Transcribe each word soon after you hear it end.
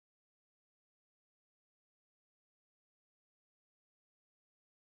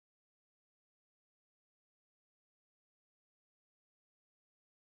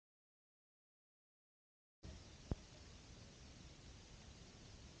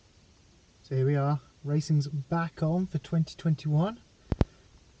So here we are, racing's back on for 2021.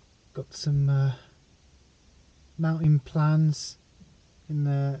 Got some mountain plans in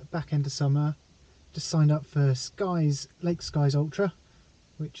the back end of summer. Just signed up for Lake Skies Ultra,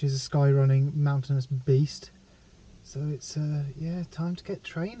 which is a sky running mountainous beast. So it's yeah, time to get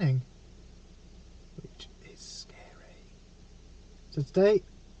training, which is scary. So today,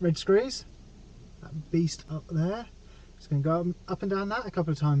 Red Screes, that beast up there. Just going to go up and down that a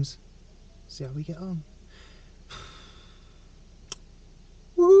couple of times. See how we get on.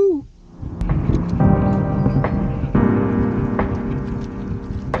 Woohoo!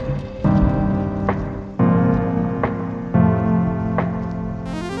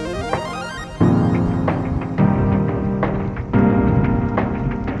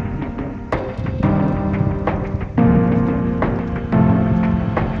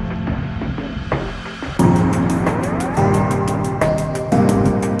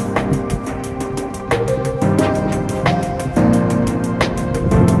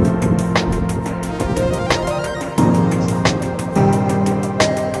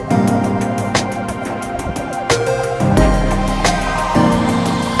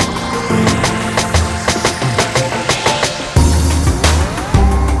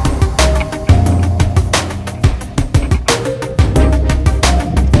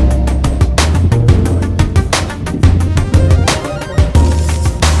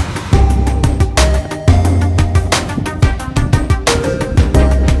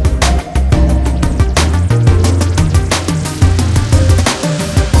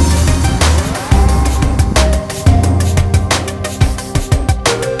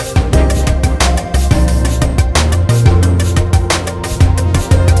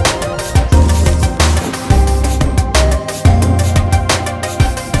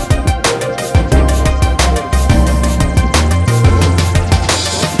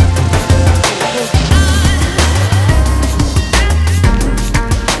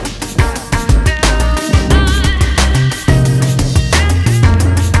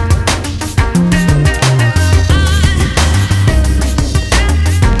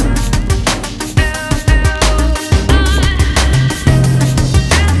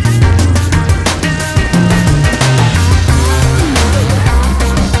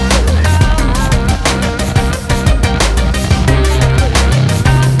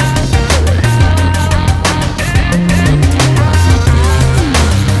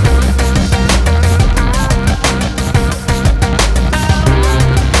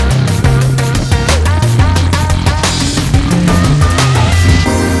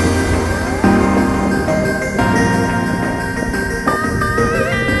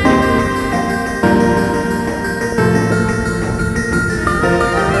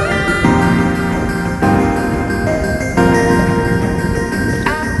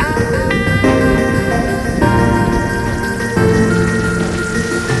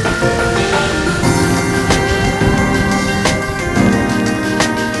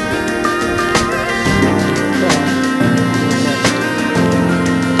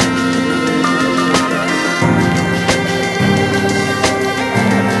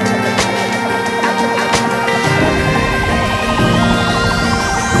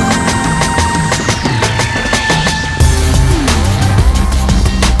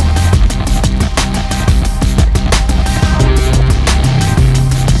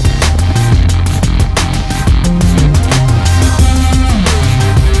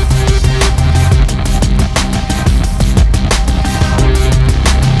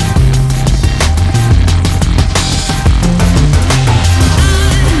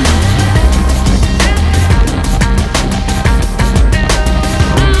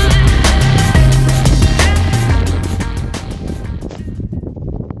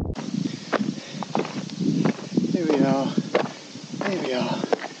 Here we are,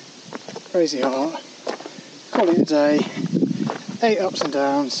 crazy heart, call it a day, 8 ups and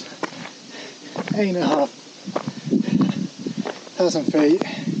downs, 8,500 feet,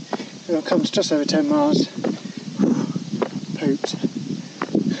 it comes just over 10 miles, pooped,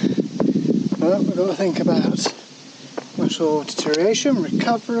 but we've got to think about muscle deterioration,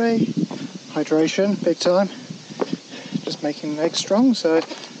 recovery, hydration, big time, just making legs strong, so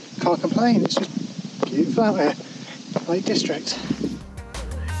can't complain, it's just beautiful out here, Lake District.